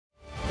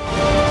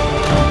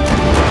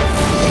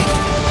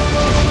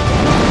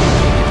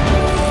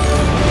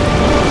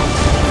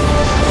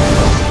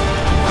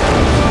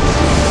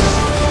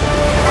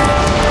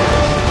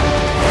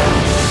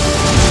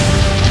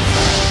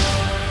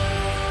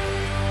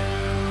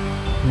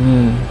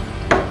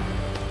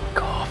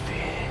Coffee.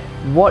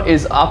 What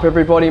is up,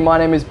 everybody? My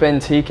name is Ben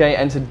TK,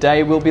 and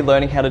today we'll be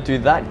learning how to do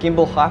that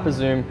gimbal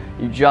hyperzoom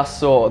you just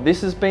saw. This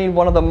has been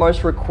one of the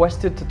most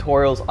requested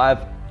tutorials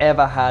I've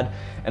ever had,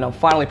 and I'm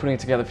finally putting it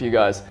together for you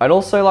guys. I'd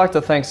also like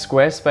to thank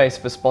Squarespace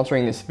for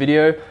sponsoring this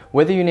video.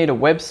 Whether you need a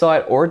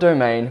website or a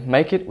domain,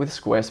 make it with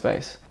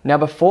Squarespace. Now,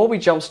 before we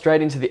jump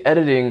straight into the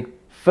editing,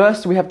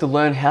 first we have to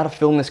learn how to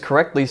film this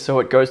correctly so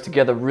it goes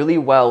together really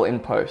well in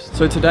post.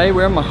 So today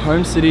we're in my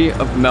home city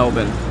of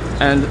Melbourne.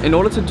 And in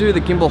order to do the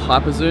gimbal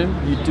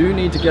hyperzoom, you do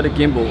need to get a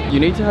gimbal.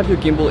 You need to have your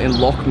gimbal in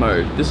lock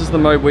mode. This is the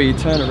mode where you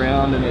turn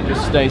around and it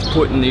just stays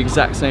put in the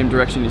exact same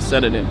direction you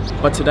set it in.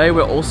 But today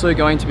we're also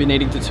going to be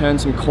needing to turn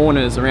some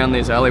corners around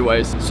these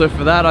alleyways. So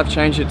for that, I've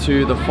changed it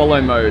to the follow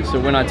mode. So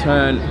when I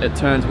turn, it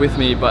turns with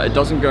me, but it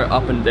doesn't go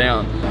up and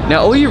down.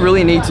 Now, all you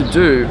really need to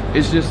do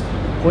is just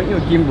point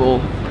your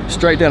gimbal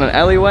straight down an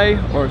alleyway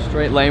or a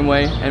straight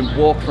laneway and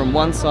walk from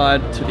one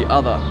side to the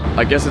other.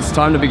 I guess it's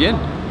time to begin.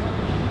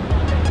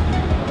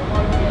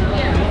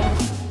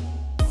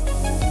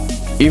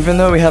 Even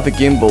though we have a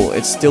gimbal,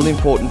 it's still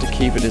important to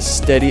keep it as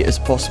steady as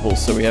possible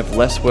so we have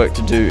less work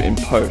to do in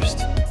post.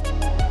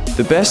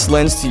 The best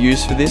lens to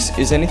use for this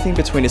is anything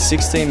between a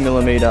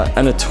 16mm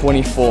and a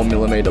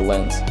 24mm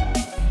lens.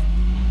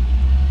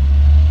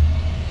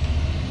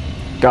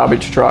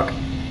 Garbage truck.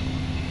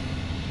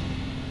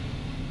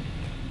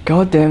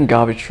 Goddamn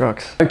garbage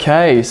trucks.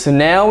 Okay, so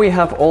now we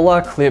have all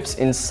our clips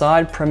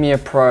inside Premiere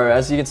Pro.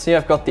 As you can see,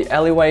 I've got the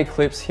alleyway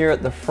clips here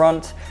at the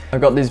front. I've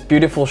got this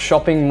beautiful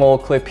shopping mall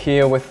clip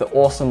here with the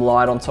awesome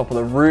light on top of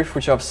the roof,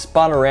 which I've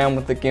spun around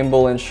with the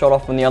gimbal and shot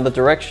off in the other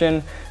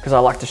direction because I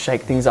like to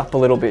shake things up a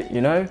little bit,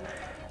 you know?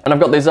 And I've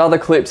got these other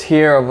clips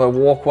here of a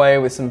walkway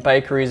with some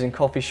bakeries and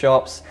coffee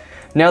shops.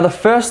 Now, the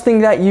first thing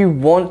that you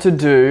want to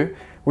do,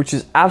 which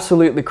is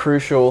absolutely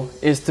crucial,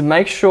 is to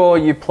make sure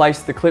you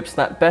place the clips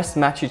that best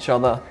match each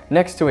other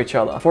next to each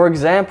other. For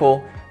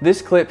example,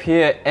 this clip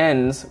here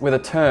ends with a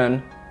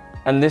turn,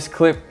 and this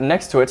clip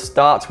next to it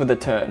starts with a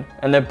turn,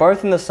 and they're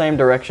both in the same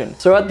direction.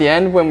 So at the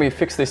end, when we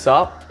fix this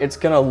up, it's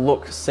gonna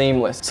look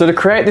seamless. So to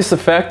create this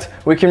effect,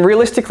 we can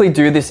realistically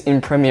do this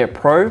in Premiere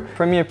Pro.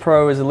 Premiere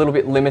Pro is a little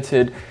bit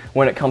limited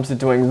when it comes to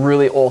doing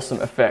really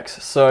awesome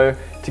effects. So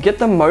to get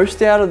the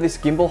most out of this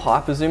gimbal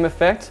hyperzoom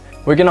effect,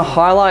 we're gonna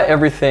highlight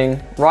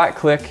everything, right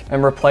click,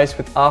 and replace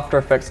with After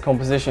Effects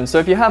composition. So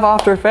if you have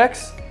After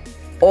Effects,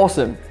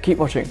 awesome, keep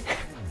watching.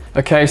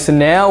 Okay, so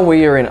now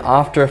we are in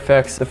After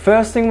Effects. The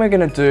first thing we're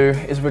gonna do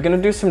is we're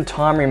gonna do some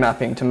time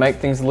remapping to make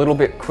things a little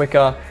bit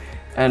quicker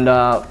and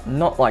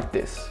not like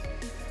this.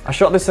 I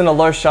shot this in a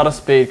low shutter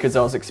speed because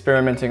I was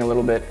experimenting a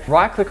little bit.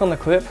 Right click on the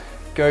clip,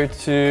 go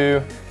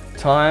to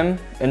Time,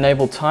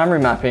 enable time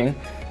remapping,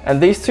 and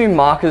these two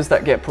markers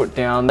that get put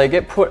down, they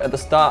get put at the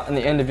start and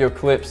the end of your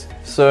clips.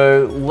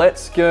 So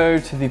let's go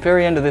to the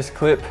very end of this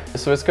clip.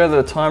 So let's go to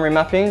the time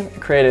remapping,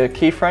 create a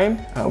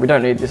keyframe. We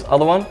don't need this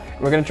other one.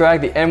 We're gonna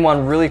drag the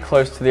M1 really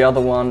close to the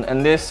other one,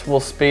 and this will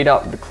speed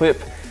up the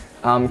clip,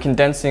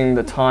 condensing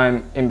the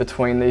time in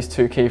between these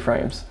two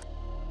keyframes.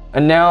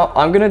 And now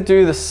I'm gonna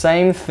do the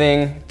same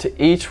thing to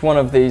each one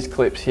of these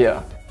clips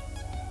here.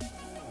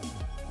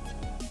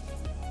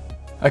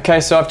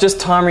 Okay, so I've just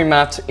time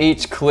remapped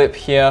each clip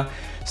here.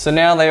 So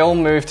now they all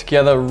move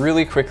together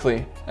really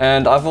quickly,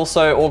 and I've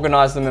also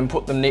organized them and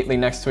put them neatly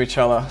next to each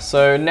other.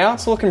 So now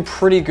it's looking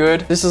pretty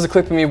good. This is a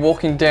clip of me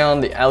walking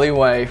down the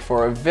alleyway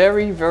for a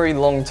very, very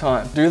long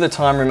time. Do the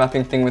time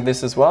remapping thing with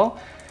this as well.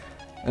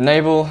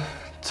 Enable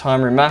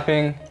time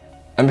remapping.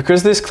 And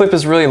because this clip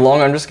is really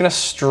long, I'm just gonna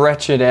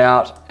stretch it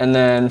out and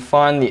then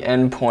find the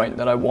end point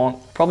that I want.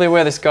 Probably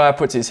where this guy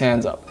puts his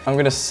hands up. I'm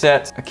gonna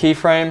set a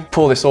keyframe,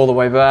 pull this all the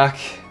way back.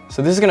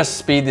 So this is gonna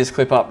speed this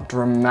clip up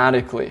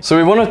dramatically. So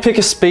we wanna pick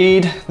a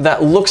speed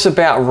that looks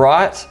about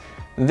right.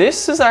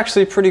 This is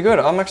actually pretty good.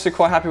 I'm actually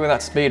quite happy with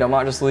that speed. I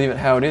might just leave it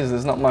how it is.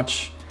 There's not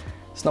much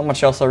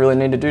else I really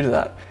need to do to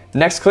that.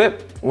 Next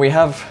clip, we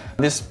have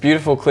this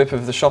beautiful clip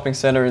of the shopping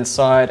center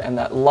inside and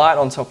that light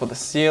on top of the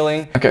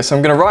ceiling. Okay, so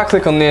I'm gonna right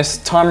click on this,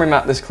 time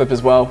remap this clip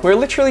as well. We're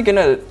literally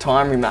gonna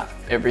time remap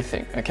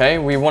everything, okay?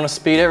 We wanna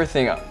speed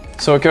everything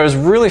up. So it goes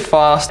really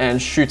fast and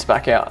shoots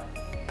back out.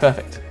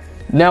 Perfect.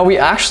 Now we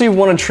actually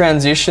want to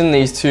transition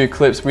these two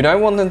clips. We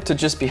don't want them to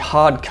just be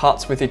hard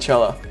cuts with each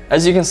other.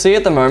 As you can see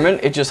at the moment,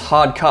 it just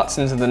hard cuts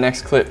into the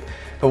next clip.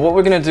 But what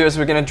we're going to do is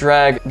we're going to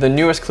drag the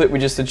newest clip we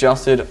just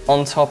adjusted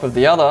on top of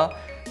the other,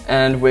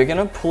 and we're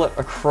going to pull it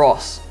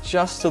across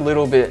just a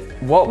little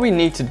bit. What we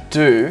need to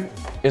do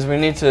is we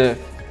need to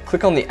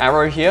click on the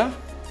arrow here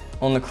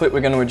on the clip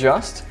we're going to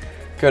adjust.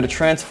 Go to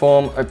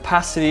transform,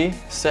 opacity,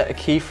 set a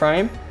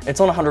keyframe.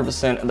 It's on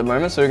 100% at the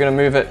moment, so we're going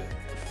to move it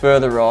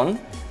further on.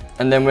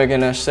 And then we're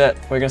gonna set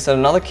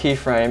another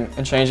keyframe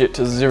and change it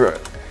to 0.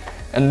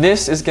 And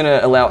this is gonna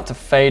allow it to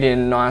fade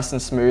in nice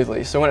and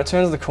smoothly. So when it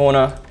turns the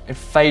corner, it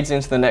fades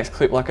into the next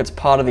clip like it's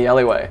part of the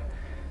alleyway.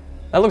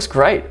 That looks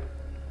great.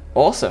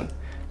 Awesome.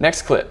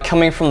 Next clip.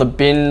 Coming from the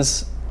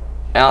bins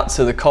out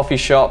to the coffee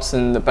shops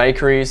and the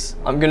bakeries,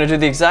 I'm gonna do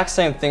the exact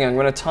same thing. I'm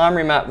gonna time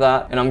remap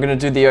that, and I'm gonna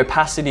do the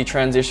opacity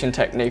transition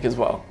technique as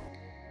well.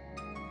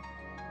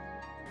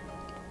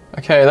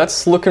 Okay,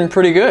 that's looking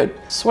pretty good.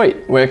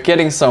 Sweet, we're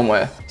getting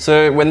somewhere.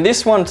 So when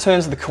this one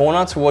turns the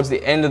corner towards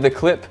the end of the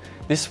clip,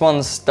 this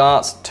one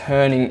starts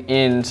turning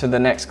into the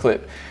next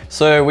clip.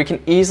 So we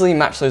can easily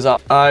match those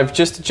up. I've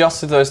just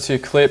adjusted those two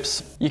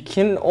clips. You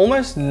can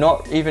almost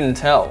not even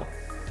tell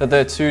that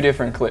they're two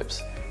different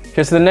clips.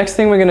 Okay, so the next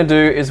thing we're gonna do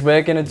is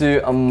we're gonna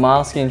do a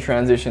masking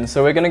transition.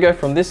 So we're gonna go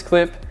from this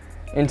clip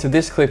into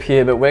this clip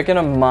here, but we're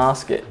gonna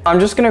mask it. I'm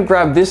just gonna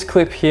grab this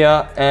clip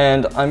here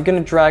and I'm gonna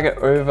drag it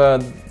over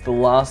the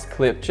last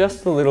clip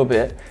just a little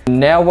bit.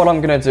 Now what I'm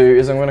gonna do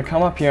is I'm gonna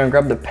come up here and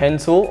grab the pen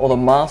tool or the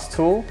mask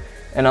tool,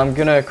 and I'm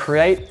gonna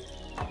create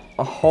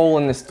a hole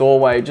in this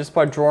doorway just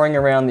by drawing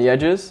around the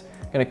edges.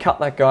 I'm gonna cut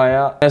that guy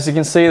out. As you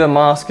can see, the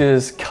mask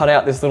has cut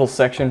out this little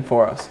section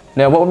for us.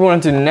 Now what we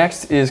want to do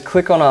next is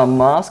click on our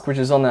mask, which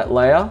is on that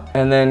layer,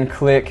 and then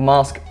click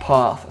mask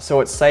path.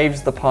 So it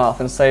saves the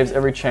path and saves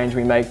every change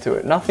we make to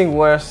it. Nothing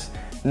worse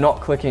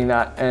not clicking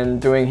that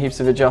and doing heaps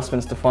of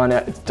adjustments to find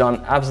out it's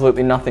done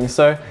absolutely nothing.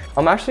 So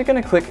I'm actually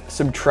gonna click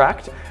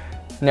subtract.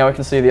 Now we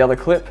can see the other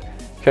clip.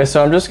 Okay,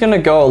 so I'm just gonna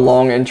go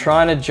along and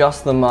try and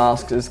adjust the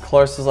mask as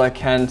close as I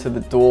can to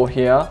the door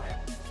here.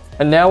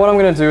 And now what I'm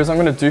gonna do is I'm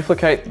gonna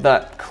duplicate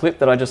that clip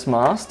that I just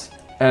masked,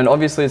 and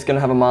obviously it's gonna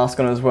have a mask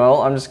on it as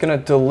well. I'm just gonna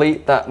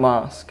delete that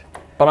mask.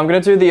 But I'm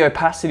gonna do the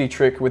opacity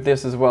trick with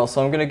this as well.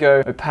 So I'm gonna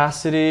go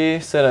opacity,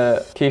 set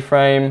a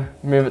keyframe,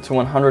 move it to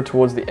 100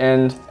 towards the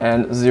end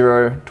and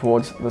 0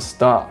 towards the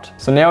start.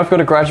 So now we've got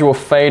a gradual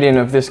fade in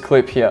of this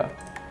clip here.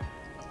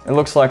 It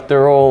looks like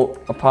they're all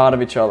a part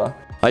of each other.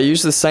 I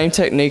used the same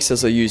techniques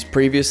as I used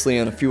previously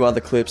on a few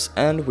other clips,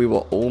 and we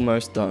were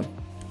almost done.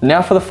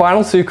 Now for the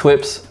final two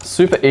clips,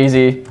 super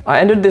easy. I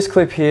ended this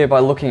clip here by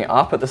looking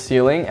up at the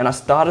ceiling, and I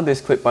started this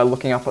clip by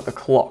looking up at the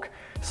clock.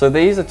 So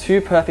these are two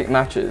perfect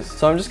matches.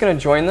 So I'm just gonna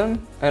join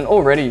them, and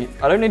already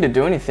I don't need to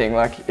do anything,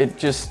 like it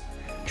just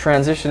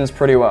transitions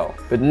pretty well.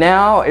 But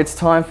now it's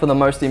time for the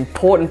most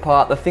important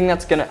part, the thing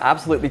that's gonna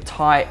absolutely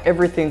tie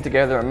everything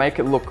together and make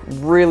it look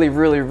really,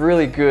 really,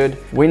 really good.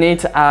 We need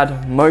to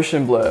add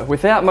motion blur.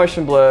 Without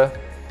motion blur,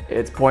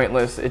 it's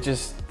pointless.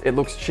 It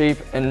looks cheap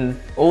and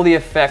all the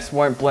effects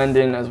won't blend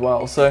in as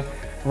well. So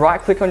right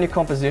click on your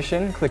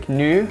composition, click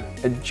new,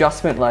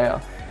 adjustment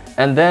layer.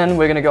 And then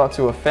we're gonna go up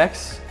to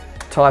effects,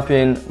 type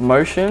in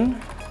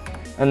motion,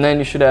 and then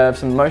you should have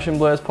some motion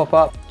blurs pop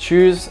up.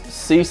 Choose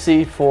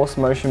CC Force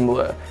Motion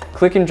Blur.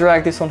 Click and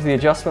drag this onto the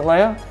adjustment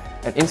layer,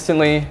 and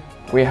instantly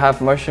we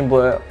have motion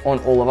blur on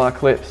all of our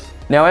clips.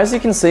 Now, as you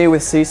can see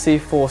with CC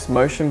Force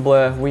Motion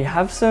Blur, we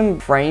have some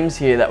frames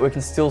here that we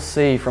can still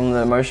see from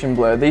the motion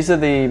blur. These are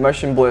the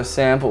motion blur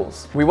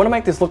samples. We want to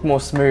make this look more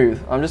smooth.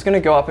 I'm just going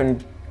to go up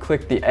and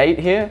click the 8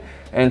 here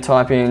and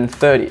type in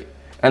 30.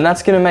 And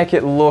that's going to make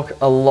it look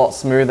a lot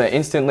smoother.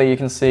 Instantly you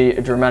can see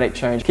a dramatic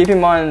change. Keep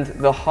in mind,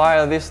 the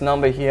higher this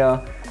number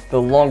here,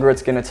 the longer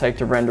it's going to take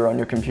to render on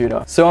your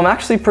computer. So I'm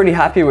actually pretty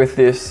happy with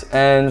this,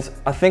 and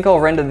I think I'll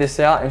render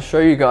this out and show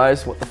you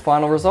guys what the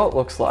final result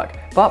looks like.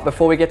 But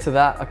before we get to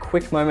that, a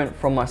quick moment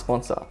from my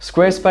sponsor.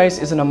 Squarespace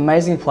is an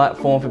amazing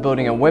platform for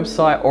building a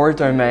website or a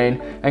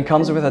domain, and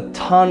comes with a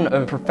ton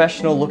of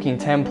professional looking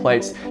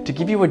templates to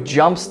give you a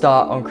jump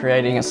start on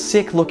creating a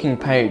sick looking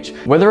page.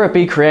 Whether it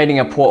be creating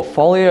a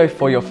portfolio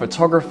for your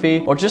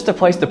photography or just a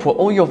place to put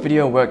all your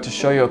video work to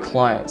show your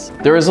clients.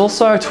 There is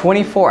also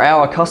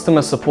 24-hour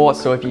customer support,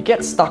 so if you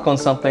get stuck on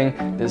something,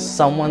 there's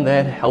someone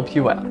there to help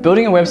you out.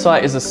 Building a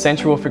website is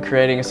essential for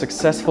creating a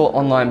successful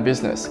online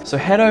business. So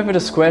head over to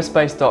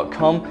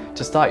squarespace.com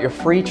to start your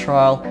free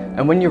trial,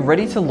 and when you're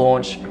ready to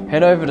launch,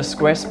 head over to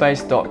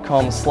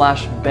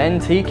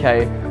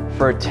squarespace.com/BenTK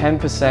for a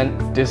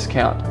 10%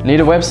 discount.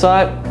 Need a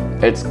website?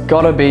 It's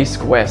gotta be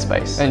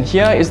Squarespace. And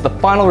here is the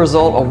final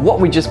result of what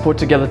we just put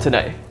together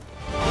today.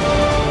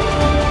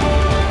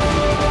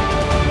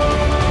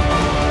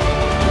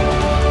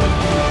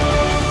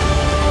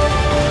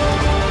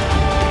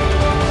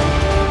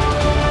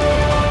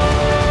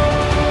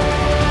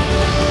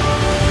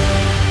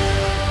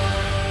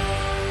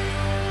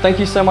 Thank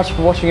you so much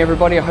for watching,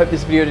 everybody. I hope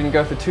this video didn't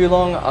go for too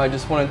long. I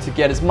just wanted to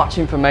get as much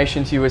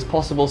information to you as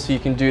possible so you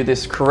can do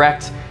this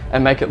correct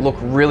and make it look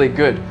really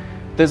good.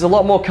 There's a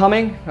lot more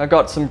coming. I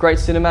got some great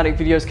cinematic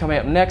videos coming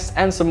up next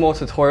and some more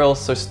tutorials,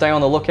 so stay on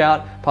the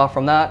lookout. Apart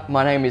from that,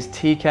 my name is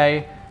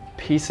TK.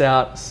 Peace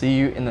out. See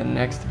you in the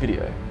next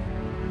video.